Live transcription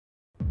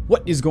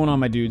What is going on,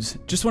 my dudes?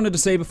 Just wanted to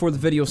say before the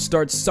video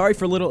starts, sorry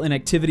for a little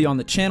inactivity on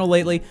the channel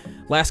lately.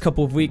 Last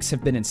couple of weeks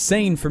have been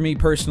insane for me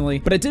personally,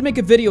 but I did make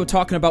a video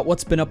talking about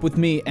what's been up with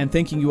me and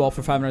thanking you all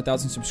for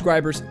 500,000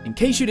 subscribers. In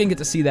case you didn't get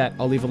to see that,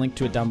 I'll leave a link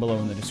to it down below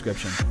in the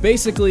description.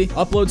 Basically,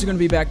 uploads are going to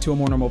be back to a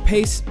more normal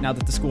pace now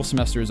that the school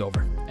semester is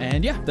over.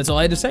 And yeah, that's all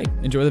I had to say.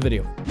 Enjoy the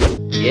video.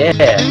 Yeah.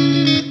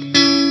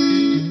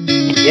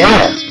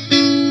 Yeah.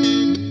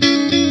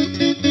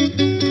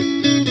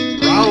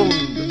 Round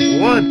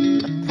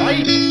one.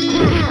 Fight.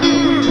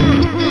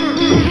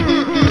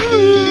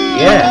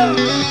 Yeah.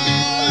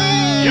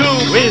 You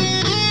win.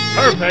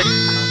 Perfect.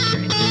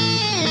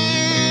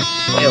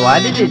 Wait, why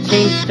did it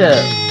change to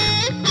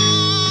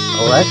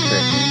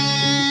electric?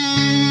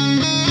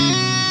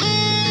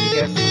 He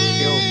has some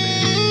skills, man.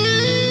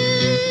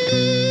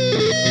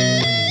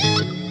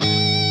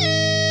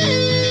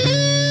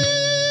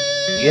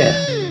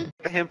 Yeah. Is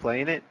that him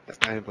playing it? That's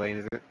not him playing,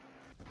 is it?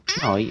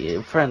 Oh,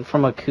 yeah,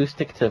 from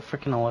acoustic to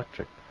freaking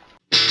electric.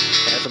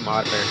 That's a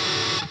modder.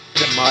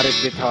 The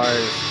modded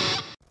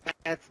guitars.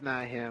 That's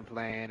not him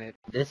playing it.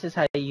 This is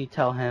how you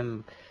tell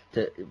him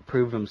to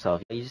prove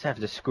himself. You just have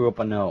to screw up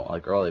a note,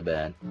 like, really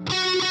bad. I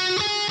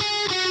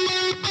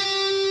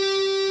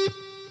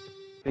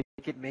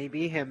think it may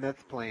be him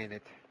that's playing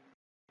it.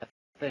 I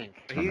think.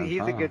 He's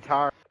a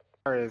Huh.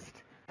 guitarist.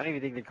 I don't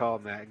even think they call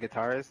him that.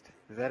 Guitarist?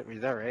 Is that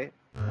right?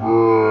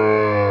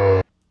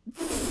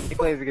 He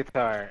plays the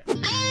guitar.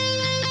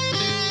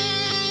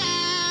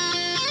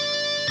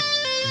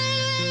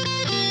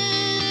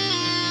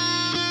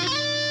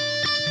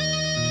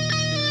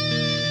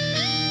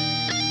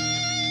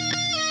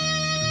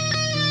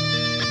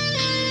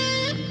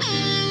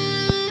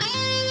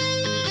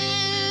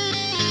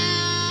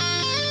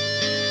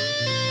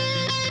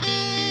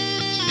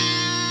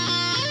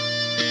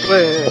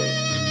 Wait,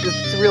 this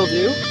is the real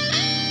Dooooo?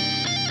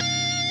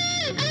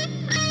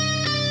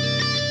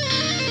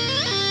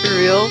 You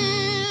real?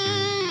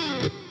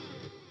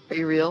 Are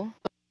you real?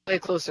 Play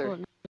closer.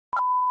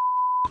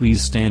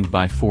 Please stand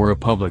by for a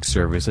public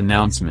service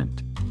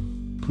announcement.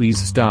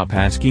 Please stop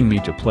asking me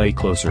to play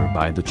Closer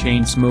by the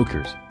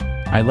Chainsmokers.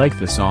 I like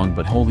the song,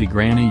 but holy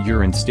granny,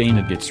 you're insane,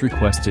 it gets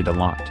requested a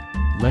lot.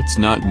 Let's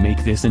not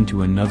make this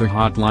into another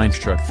hotline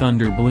struck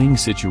thunder bling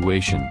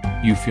situation,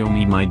 you feel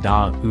me, my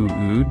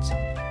TheDooo's?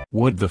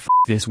 What the f,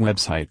 this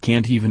website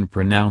can't even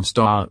pronounce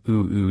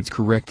TheDooo's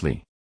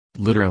correctly.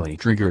 Literally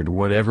triggered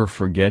whatever,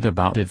 forget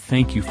about it,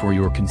 thank you for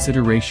your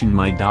consideration,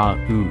 my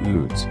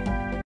TheDooo's.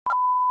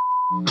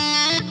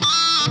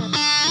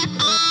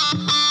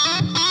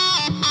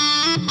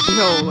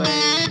 No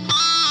way.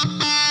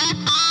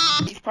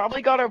 He's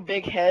probably got a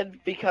big head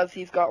because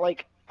he's got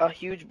like a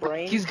huge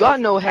brain. He's got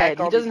no head.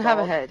 He doesn't have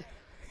a head.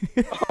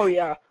 Oh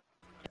yeah.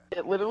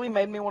 It literally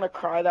made me want to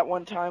cry that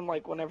one time,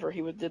 like whenever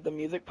he did the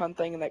music pun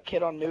thing and that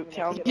kid on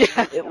Nuketown.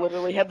 Yeah. It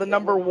literally had the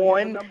number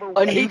one, On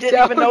and he didn't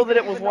Nuketown. even know that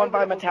it was won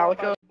by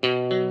Metallica.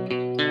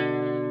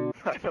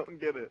 I don't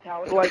get it.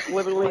 Like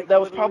literally, that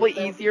was probably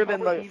easier than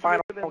the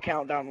final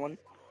countdown one.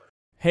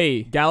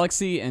 Hey,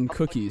 Galaxy and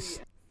Cookies.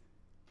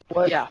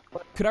 What? Yeah.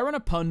 Could I run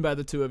a pun by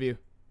the two of you?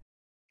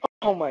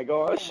 Oh my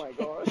gosh.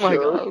 Oh my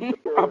god.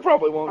 I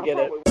probably won't get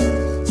it.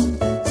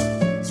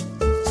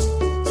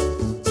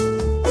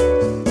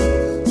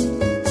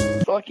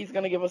 I feel like he's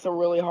gonna give us a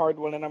really hard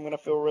one, and I'm gonna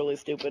feel really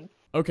stupid.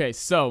 Okay,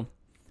 so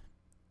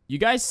you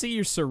guys see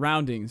your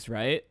surroundings,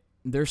 right?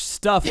 There's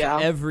stuff Yeah.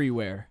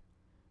 everywhere.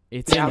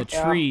 It's in the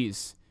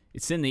trees.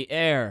 It's in the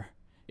air.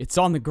 It's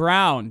on the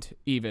ground,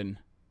 even.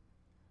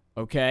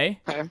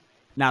 Okay? Okay.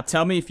 Now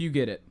tell me if you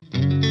get it.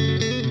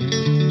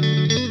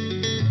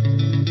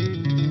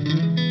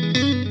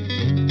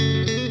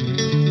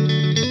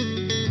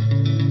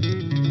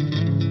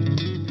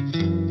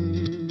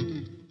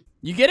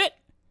 You get it?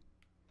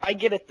 I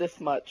get it this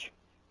much.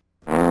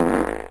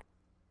 What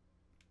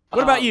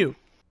about you?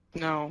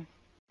 No.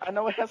 I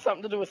know it has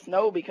something to do with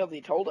snow because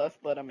he told us,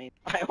 but I mean,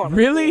 I honestly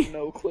Really? have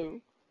no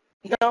clue.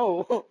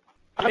 No.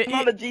 I'm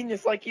not a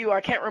genius like you.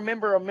 I can't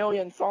remember a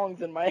million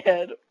songs in my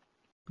head.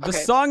 The Okay.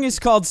 song is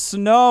called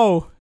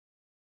Snow.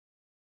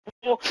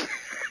 Well,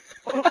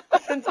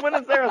 since when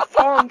is there a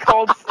song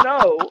called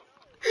Snow?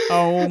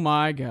 Oh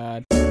my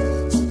god.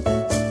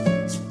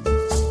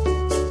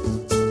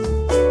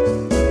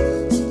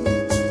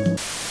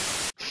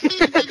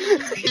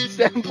 It's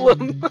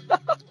emblem.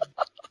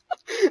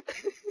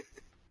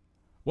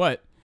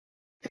 What?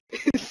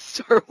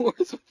 Star Wars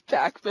with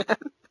Pac-Man.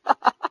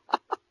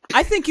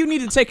 I think you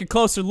need to take a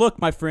closer look,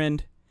 my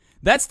friend.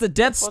 That's the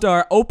Death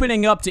Star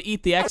opening up to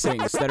eat the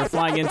X-Wings that are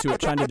flying into it,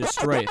 trying to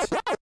destroy it.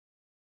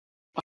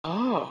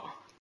 Oh.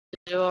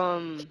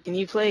 Can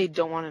you play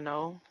Don't Wanna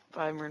Know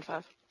by Maroon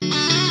 5?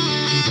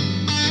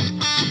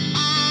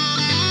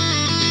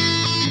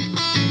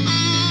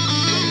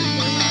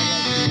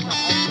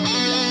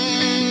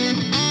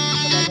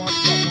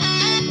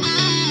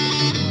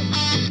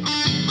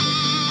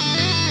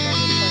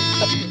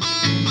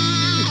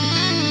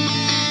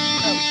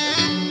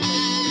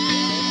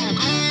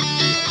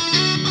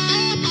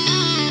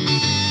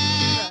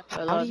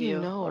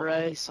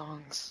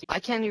 songs. I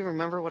can't even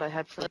remember what I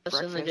had for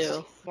Listen to breakfast.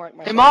 TheDooo. Weren't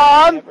my Hey, favorite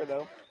Mom! ever,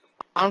 though.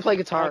 I wanna play I'll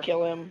guitar.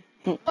 kill him.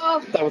 Oh,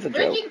 That was a joke.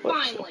 drinking but-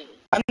 finally.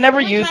 I've never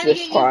I've been used trying to this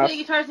get you to class. play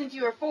guitar since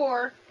you were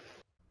 4.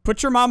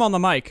 Put your mom on the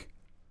mic.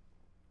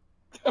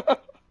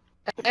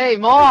 Hey,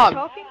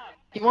 Mom!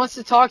 He wants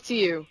to talk to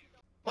you.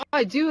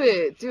 Why? Do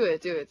it. Do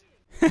it. Do it.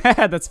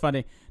 That's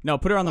funny. No,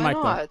 put her on the Why mic,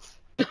 though. not?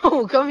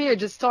 No, come here.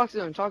 Just talk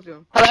to him. Talk to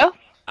him. Hello?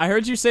 I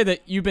heard you say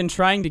that you've been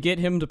trying to get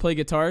him to play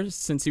guitar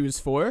since he was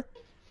 4.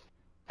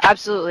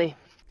 Absolutely.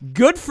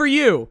 Good for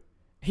you.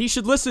 He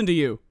should listen to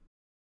you.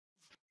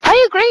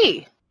 I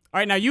agree. All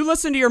right, now you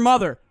listen to your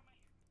mother.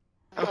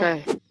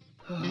 Okay.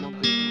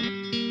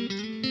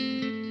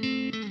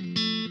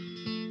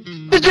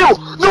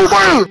 TheDooo! No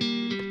way!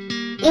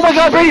 Oh my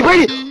god, Brady!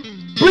 Brady,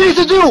 it's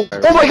TheDooo!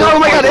 Oh my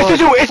god, it's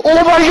TheDooo! It's,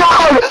 oh my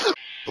god!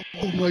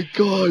 Oh my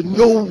god,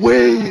 no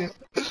way!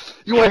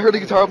 You know, I heard the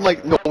guitar, I'm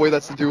like, no way,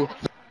 that's TheDooo.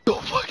 No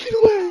fucking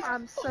way!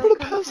 I'm so I'm gonna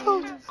pass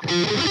out.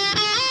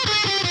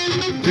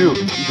 Dude,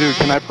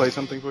 can I play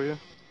something for you?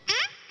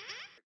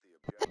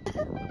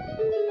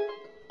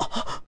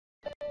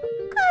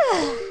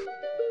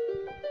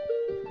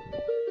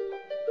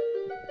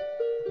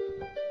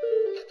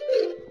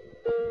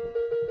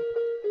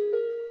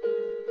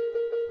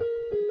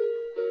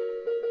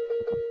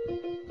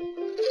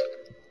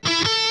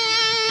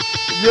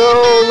 Yo,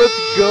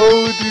 let's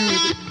go,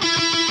 dude!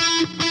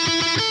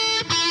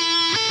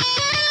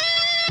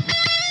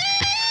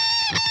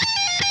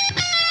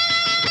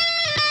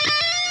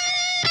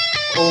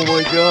 Oh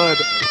my god!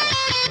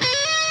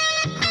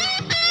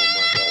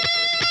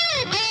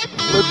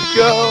 Let's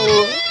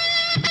go!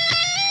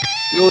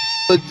 Yo,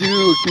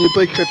 TheDooo, can you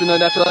play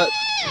Kryptonite after that?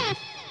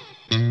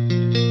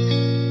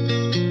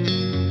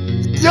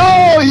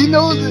 Yo, he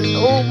knows it!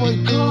 Oh my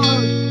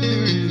god,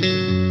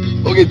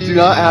 dude! Okay, do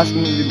not ask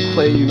me to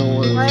play, you know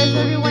what? Why is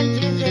everyone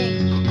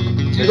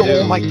jizzing? Dude,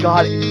 oh my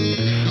god!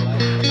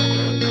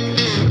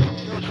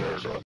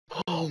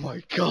 Oh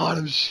my god,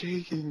 I'm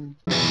shaking.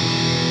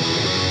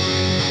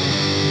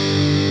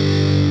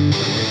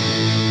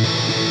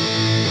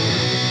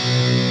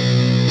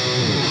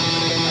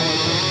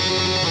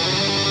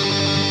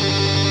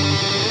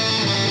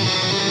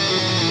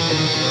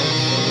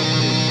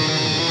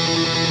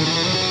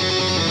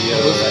 Yo,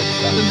 that's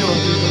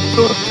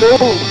So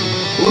dope!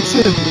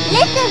 Listen!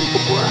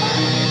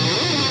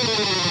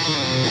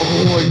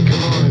 Oh my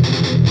god!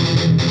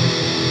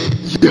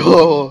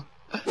 Yo!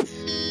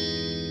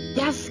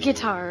 Yes,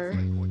 guitar.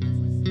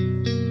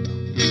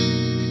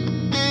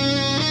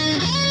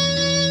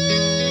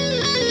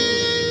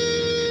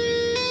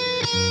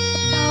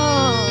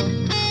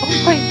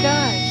 Oh my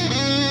gosh.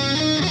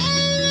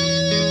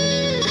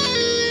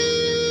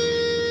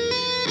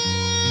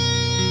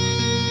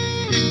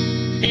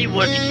 He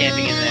would be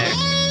camping in there.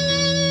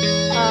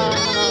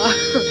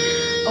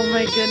 Oh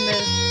my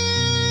goodness.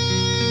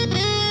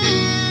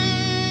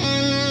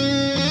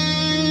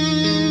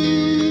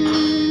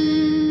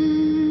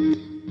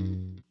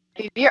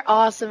 Dude, you're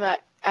awesome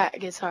at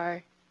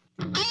guitar.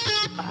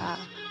 Wow.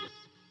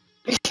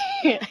 I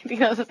think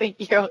that was a thank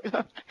you.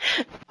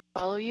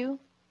 Follow you?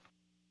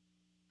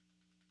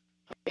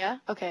 Yeah?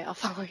 Okay, I'll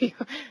follow you.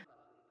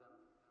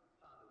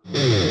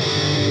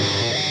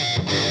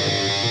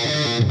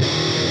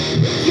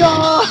 Yo!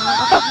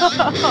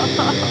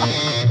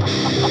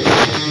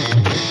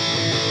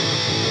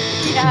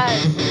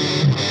 Yes!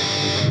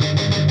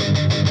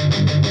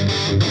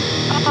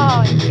 Oh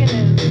my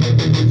goodness.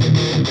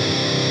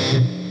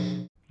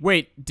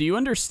 Wait, do you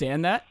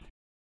understand that?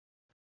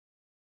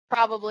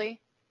 Probably.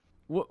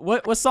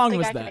 What song I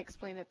was think I can that?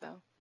 explain it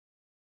though.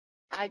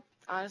 I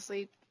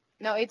honestly,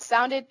 no. It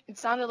sounded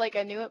like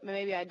I knew it, but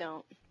maybe I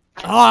don't.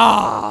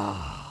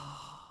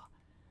 Ah!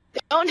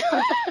 Oh no!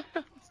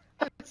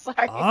 I'm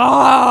sorry.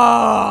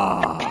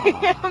 Ah!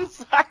 I'm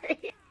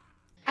sorry.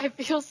 I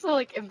feel so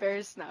like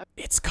embarrassed now.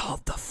 It's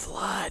called The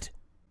Flood.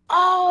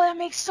 Oh, that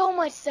makes so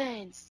much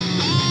sense.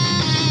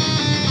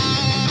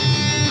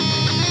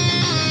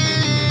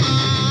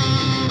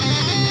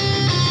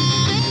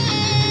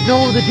 No,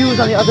 TheDooo is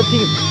on the other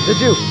team!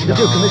 TheDooo,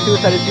 commit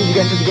suicide as soon as you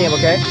get into the game,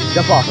 okay?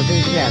 Jump off as soon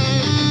as you can.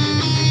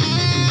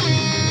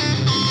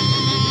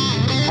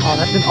 Oh,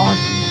 that's an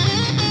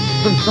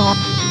awesome song!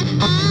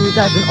 Dude,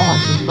 that's an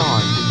awesome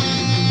song!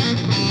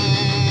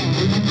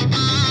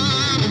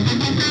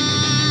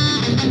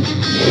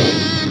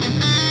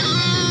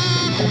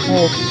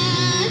 Oh.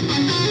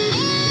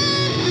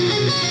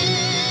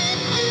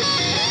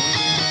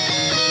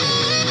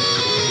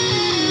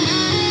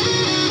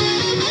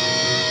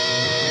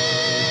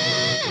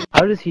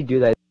 How does he do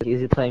that?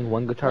 Is he playing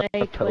one guitar with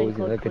his toes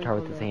and the other guitar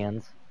with his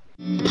hands?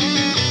 It's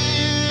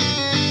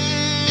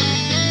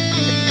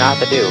not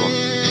TheDooo.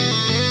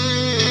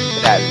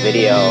 That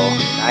video.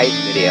 Nice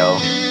video.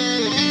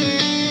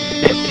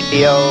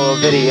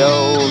 Video.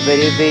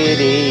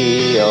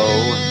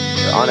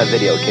 You're on a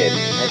video, kid.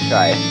 Nice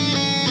try.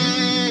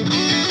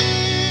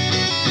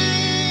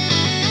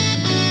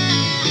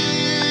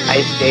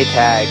 Nice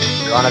J-tag.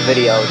 You're on a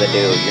video,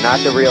 TheDooo. You're not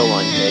the real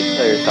one, kid.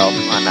 Kill yourself.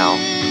 Come on now.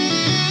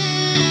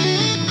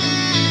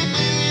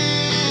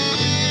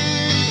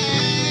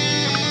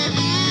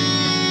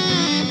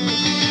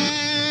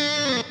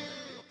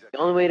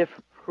 only way to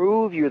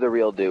prove you're the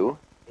real Doo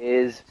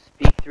is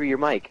speak through your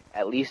mic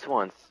at least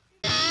once.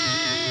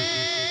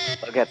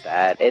 Look at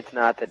that. It's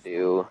not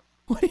TheDooo.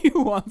 What do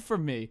you want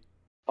from me?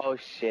 Oh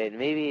shit,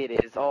 maybe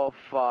it is. Oh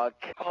fuck.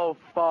 Oh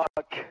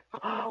fuck.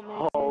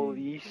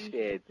 Holy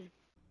shit.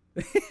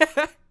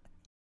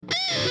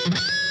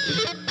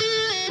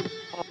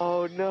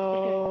 Oh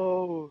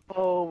no.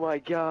 Oh my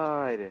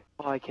god.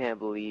 Oh, I can't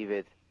believe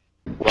it.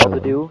 Well,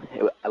 TheDooo,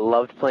 I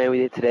loved playing with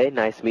you today.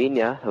 Nice meeting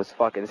ya. It was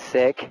fucking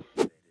sick.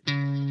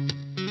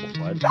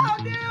 What?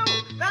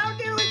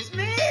 TheDooo, it's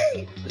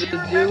me!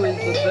 TheDooo is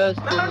the best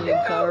in the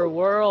entire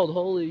world.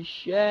 Holy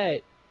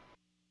shit.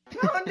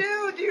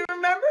 TheDooo, do you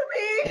remember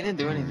me? He didn't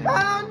do anything.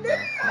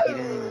 TheDooo! He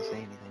didn't even say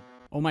anything.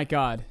 Oh my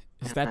god.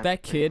 Is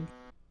that kid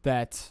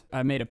that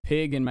I made a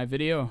pig in my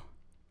video?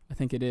 I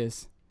think it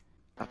is.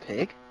 A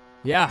pig?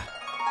 Yeah.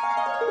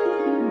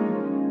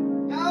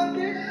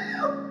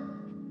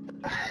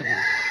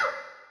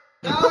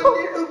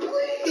 TheDooo,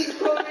 please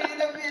put me in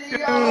the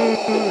video,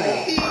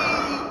 please!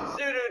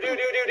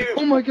 TheDooo.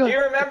 Oh my god. Do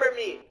you remember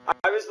me?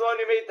 I was the one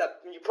who made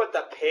you put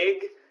the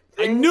pig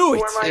thing knew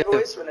for it! my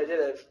voice when I did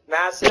a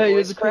massive Yeah, you're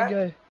voice the pig crack.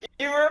 guy.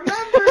 You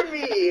remember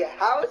me?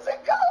 How's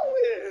it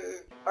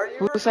going? Are you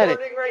Who said it?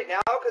 recording right now?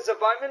 Because if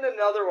I'm in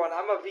another one,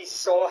 I'm gonna be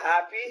so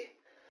happy.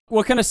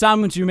 What kind of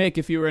sound would you make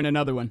if you were in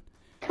another one?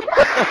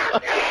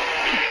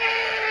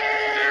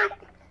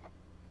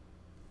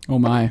 Oh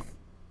my.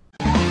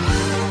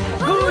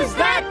 Who's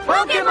that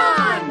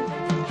Pokemon?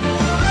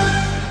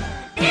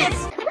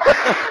 It's...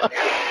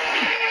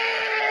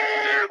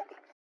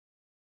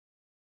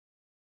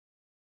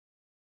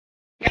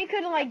 He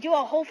could like do a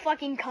whole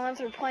fucking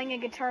concert playing a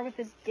guitar with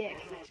his dick.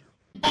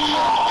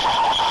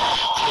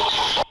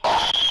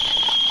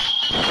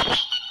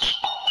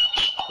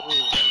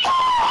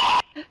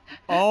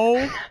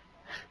 Oh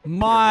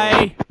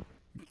my